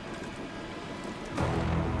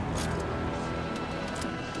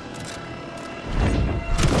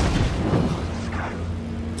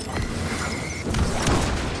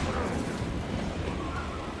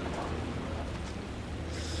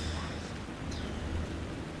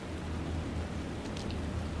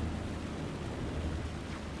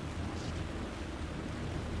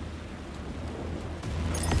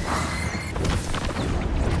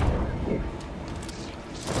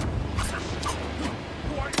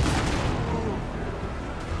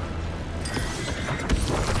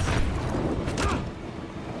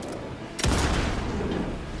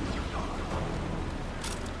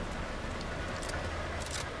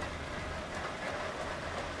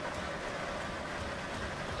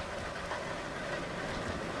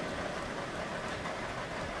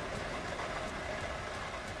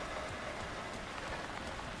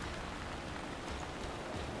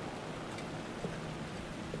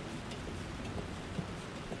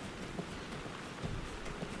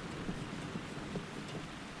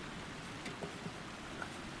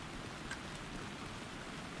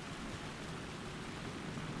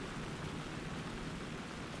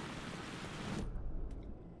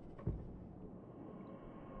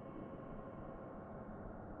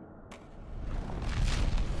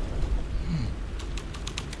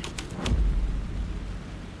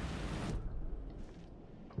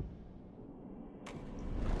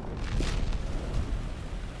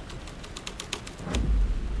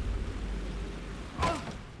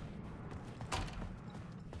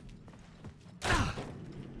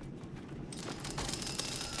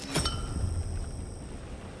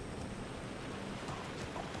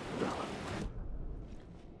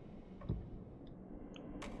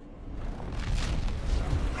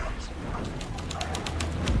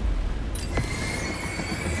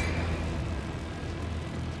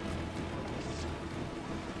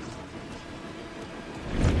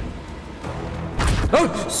 Oh!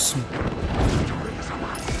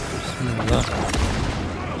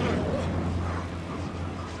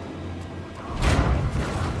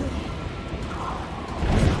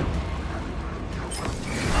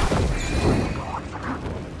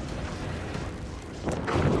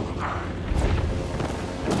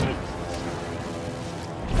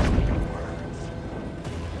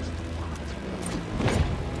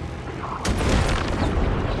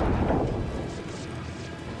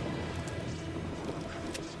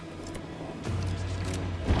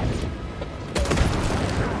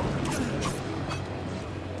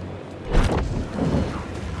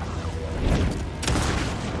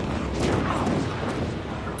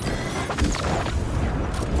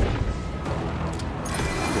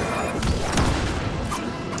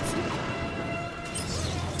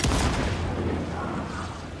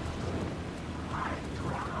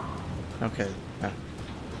 Okay. Yeah.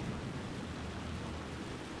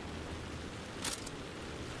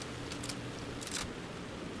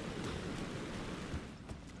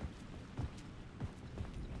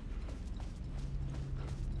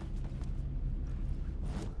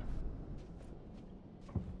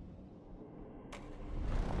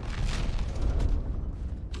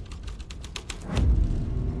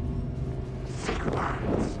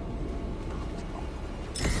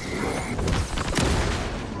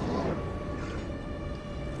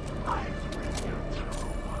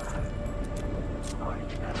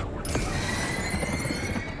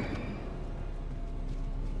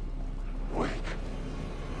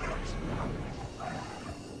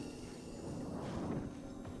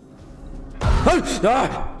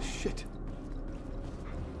 Ah! Shit.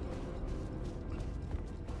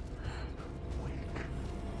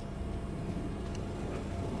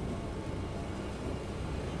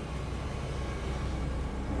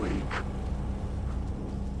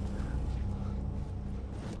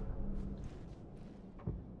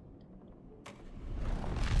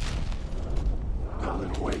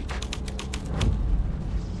 Alan Wake.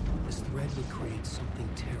 This thread would create something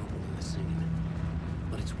terrible in the scene,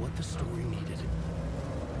 but it's what the story needed.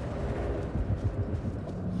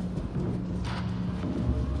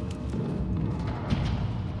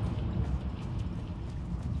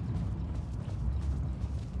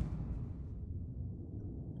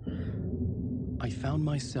 I found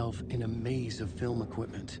myself in a maze of film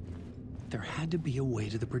equipment. There had to be a way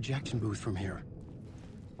to the projection booth from here.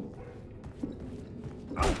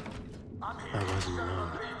 I wasn't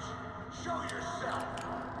alone. Show yourself.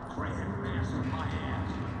 Grand mask of my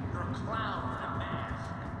ass. You're a clown in a mask.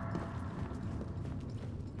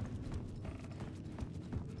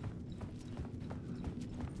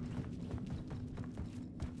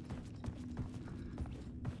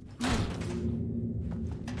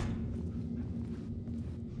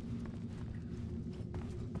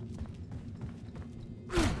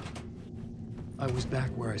 I was back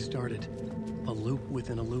where I started. A loop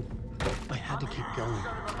within a loop. I had to keep going.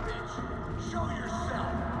 Show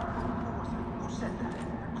yourself. Who said that?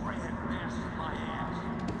 Grand mask of my ass.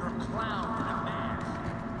 You're a clown in a mask.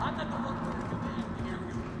 I'm not the one wearing the mask here,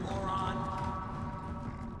 you moron.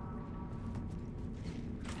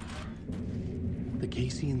 The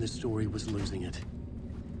Casey in the story was losing it.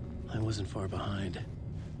 I wasn't far behind.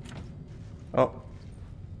 Oh.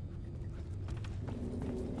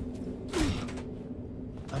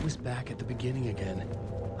 I was back at the beginning again.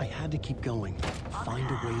 I had to keep going. Find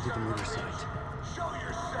a way to the murder site. Show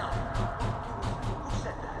yourself. Who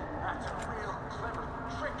said that? That's a real clever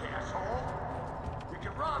trick, asshole. You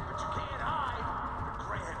can run, but you can't hide. The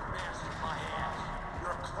grand mask of my ass.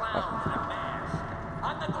 You're a clown in a mask.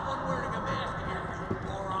 I'm not the one wearing a mask here, you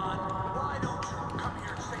moron. Why don't you come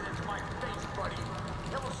here and say that to my face, buddy?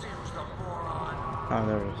 Then we'll see who's the moron. Oh,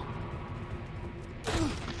 there it is.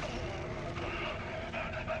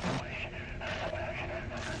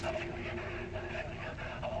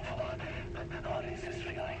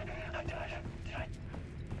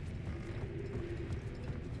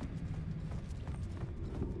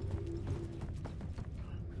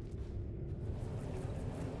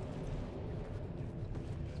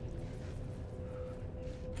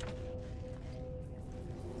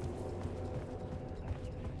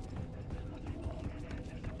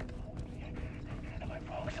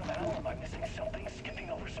 Somehow, am I missing something? Skipping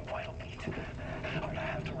over some vital beat? Or I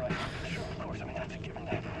have to write? Sure, of course. I mean, that's a given.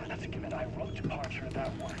 That's a given. I wrote departure.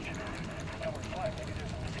 That worked. Number 5. Maybe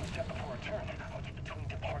there's a missing step before a turn. What's between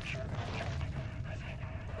departure and return?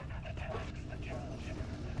 The tasks, the challenge.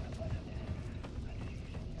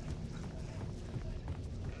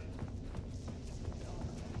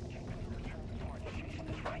 Return before initiation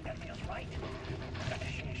is right. That feels right.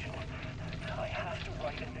 Initiation. I have to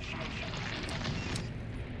write initiation.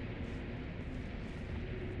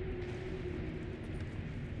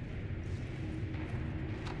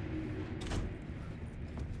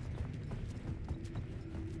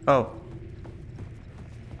 Oh.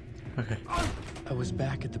 Okay. I was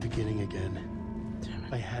back at the beginning again. Damn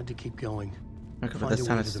it. I had to keep going. Okay, but this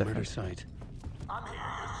time it's the different. murder site. I'm here,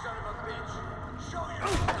 you son of a bitch. Show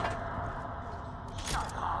yourself.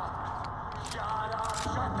 Shut up. Shut up.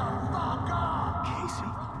 Shut the fuck up.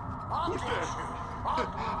 Casey? I'll get you. I'll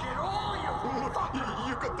get all you.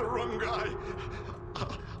 You got the wrong guy.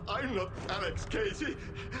 I'm not Alex Casey.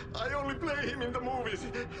 I only play him in the movies.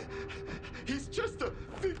 He's just a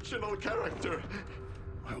fictional character.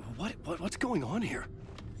 What's going on here?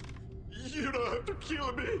 You don't have to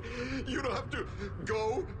kill me. You don't have to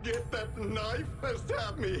go get that knife and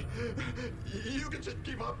stab me. You can just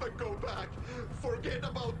give up and go back. Forget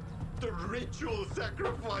about the ritual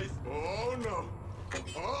sacrifice. Oh no.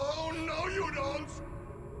 Oh no, you don't.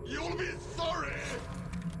 You'll be sorry.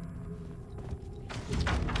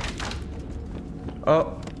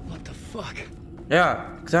 Oh. What the fuck?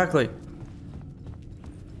 Yeah, exactly.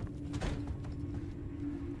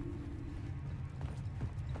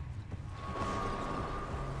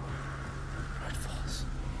 Red Falls.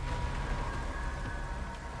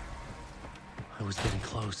 I was getting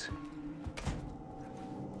close.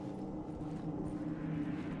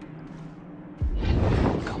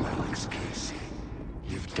 Come, Alex Casey.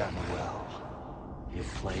 You've done well.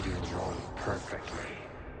 You've played your role perfectly.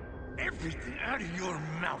 Everything out of your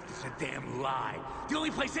mouth is a damn lie. The only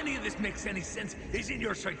place any of this makes any sense is in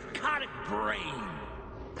your psychotic brain.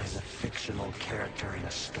 As a fictional character in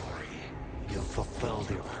a story, you've fulfilled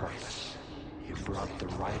your purpose. You brought the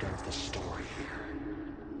writer of the story here.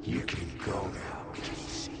 You can go now,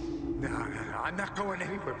 Casey. No, I'm not going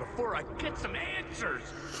anywhere before I get some answers.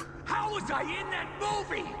 How was I in that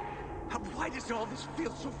movie? Why does all this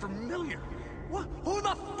feel so familiar? Who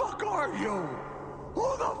the fuck are you?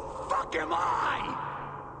 Who the fuck am I?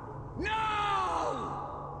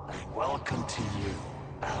 No! And welcome to you,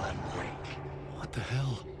 Alan Wake. What the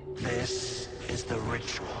hell? This is the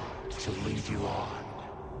ritual to lead you on.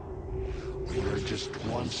 We're just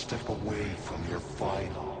one step away from your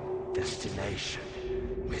final destination,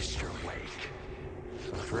 Mr. Wake.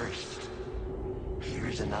 So first,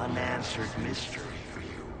 here's an unanswered mystery for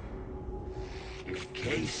you. If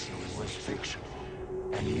Casey was fictional,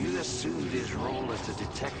 and you assumed his role as a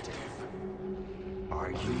detective,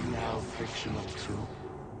 are you now fictional too?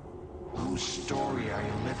 Whose story are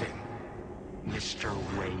you living, Mr.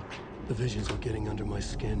 Wake? The visions were getting under my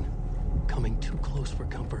skin, coming too close for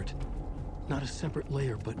comfort. Not a separate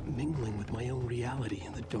layer, but mingling with my own reality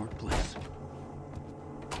in the dark place.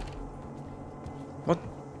 What?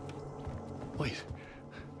 Wait.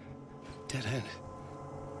 Dead end.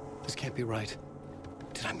 This can't be right.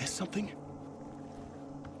 Did I miss something?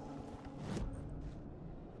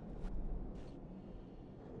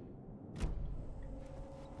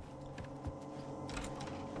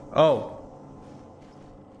 Oh.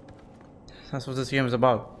 That's what this game is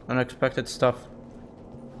about. Unexpected stuff.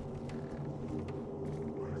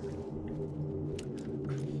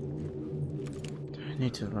 I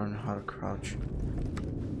need to learn how to crouch.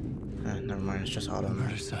 Never mind, it's just auto.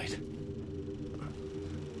 Murder site.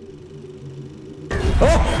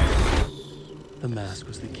 Oh! The mask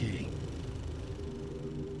was the key.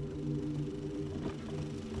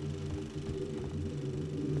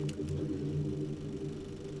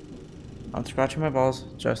 Not scratching my balls,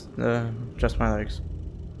 just my legs.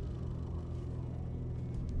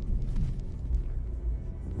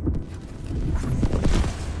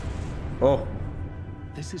 Oh.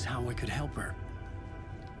 This is how I could help her.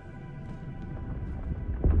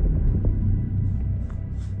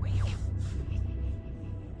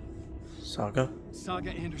 Saga?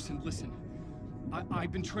 Saga Anderson, listen.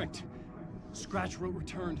 I've been tricked. Scratch wrote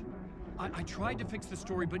returned. I tried to fix the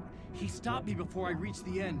story, but he stopped me before I reached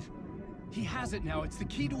the end. He has it now. It's the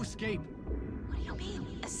key to escape. What do you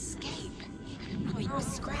mean, escape? Probably was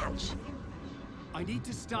Scratch. I need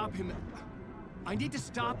to stop him. I need to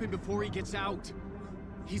stop him before he gets out.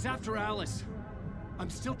 He's after Alice. I'm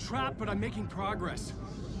still trapped, but I'm making progress.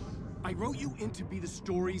 I wrote you in to be the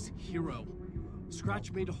story's hero.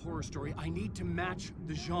 Scratch made a horror story. I need to match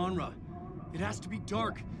the genre. It has to be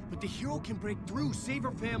dark, but the hero can break through, save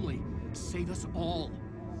her family, save us all.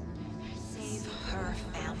 Save her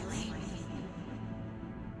family?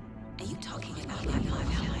 Are you talking about my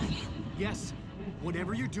family? Yes.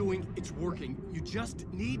 Whatever you're doing, it's working. You just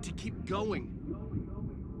need to keep going.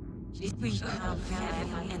 Did we become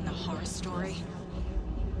family in the horror story?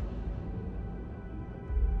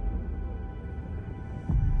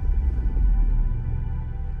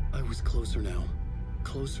 I was closer now.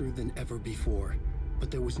 Closer than ever before. But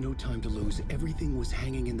there was no time to lose. Everything was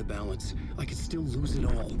hanging in the balance. I could still lose it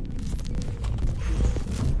all.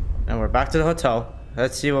 And we're back to the hotel.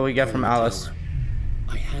 Let's see what we get from Alice.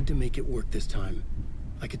 I had to make it work this time.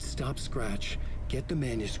 I could stop Scratch, get the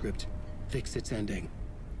manuscript, fix its ending.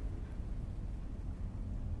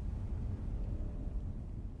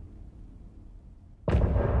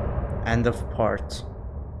 End of part.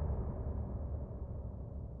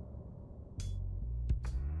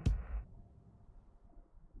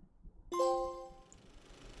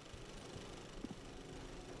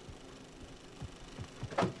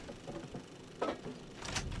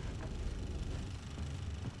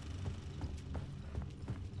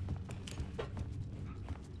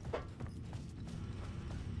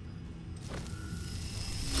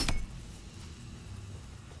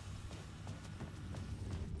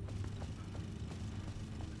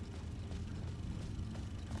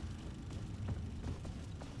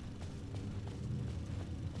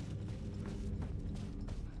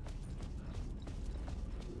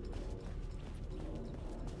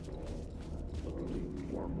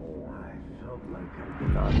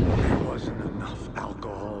 There wasn't enough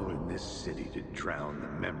alcohol in this city to drown the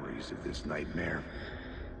memories of this nightmare,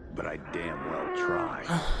 but I damn well tried.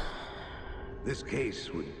 This case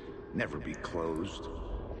would never be closed.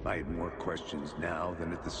 I had more questions now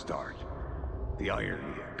than at the start. The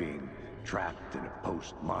irony of being trapped in a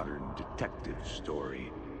postmodern detective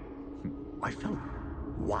story. I felt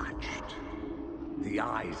watched. The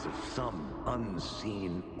eyes of some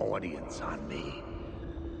unseen audience on me.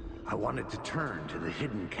 I wanted to turn to the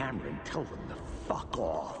hidden camera and tell them to fuck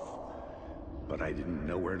off. But I didn't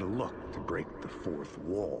know where to look to break the fourth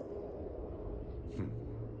wall.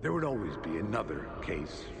 There would always be another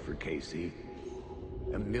case for Casey.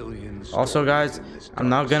 A million Also, guys, I'm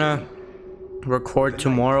not gonna record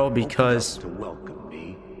tomorrow because to welcome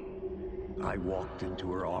me, I walked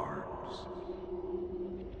into her arms.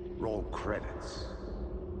 Roll credits.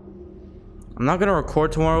 I'm not gonna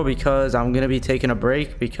record tomorrow because I'm gonna be taking a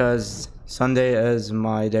break because Sunday is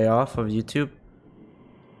my day off of YouTube.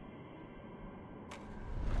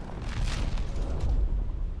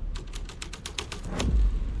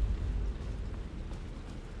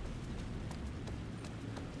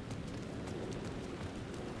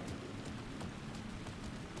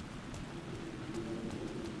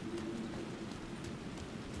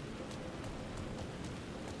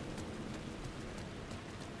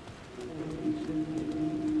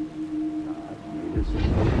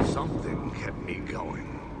 Something kept me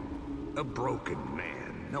going. A broken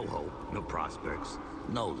man. No hope, no prospects,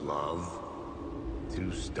 no love.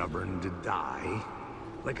 Too stubborn to die.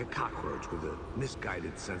 Like a cockroach with a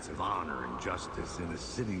misguided sense of honor and justice in a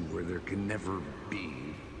city where there can never be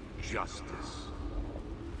justice.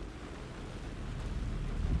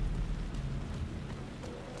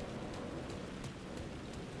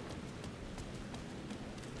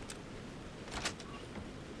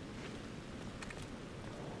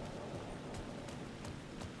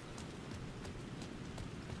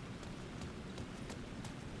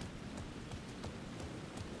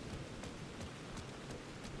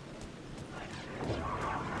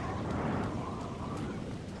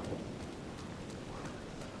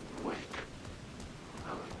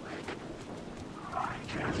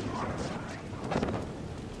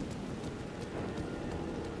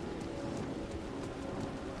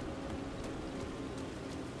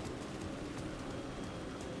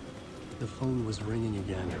 The phone was ringing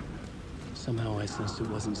again. Somehow I sensed it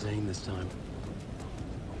wasn't Zane this time.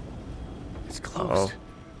 It's closed.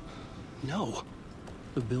 No.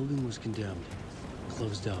 The building was condemned.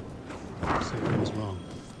 Closed up. Something was wrong.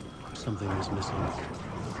 Something was missing.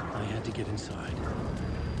 I had to get inside.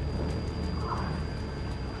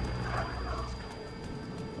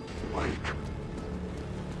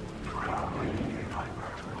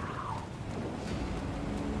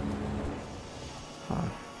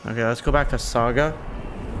 Okay, let's go back to Saga.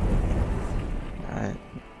 Alright.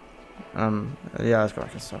 Yeah, let's go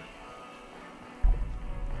back to Saga.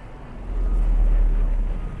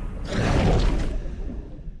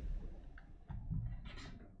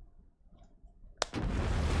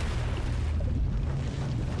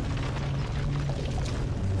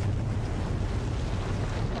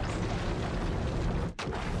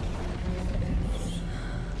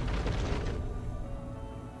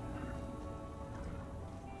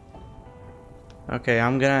 Okay,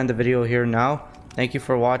 I'm gonna end the video here now. Thank you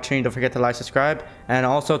for watching. Don't forget to like, subscribe, and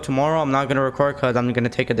also tomorrow I'm not gonna record because I'm gonna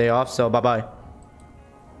take a day off, so bye bye.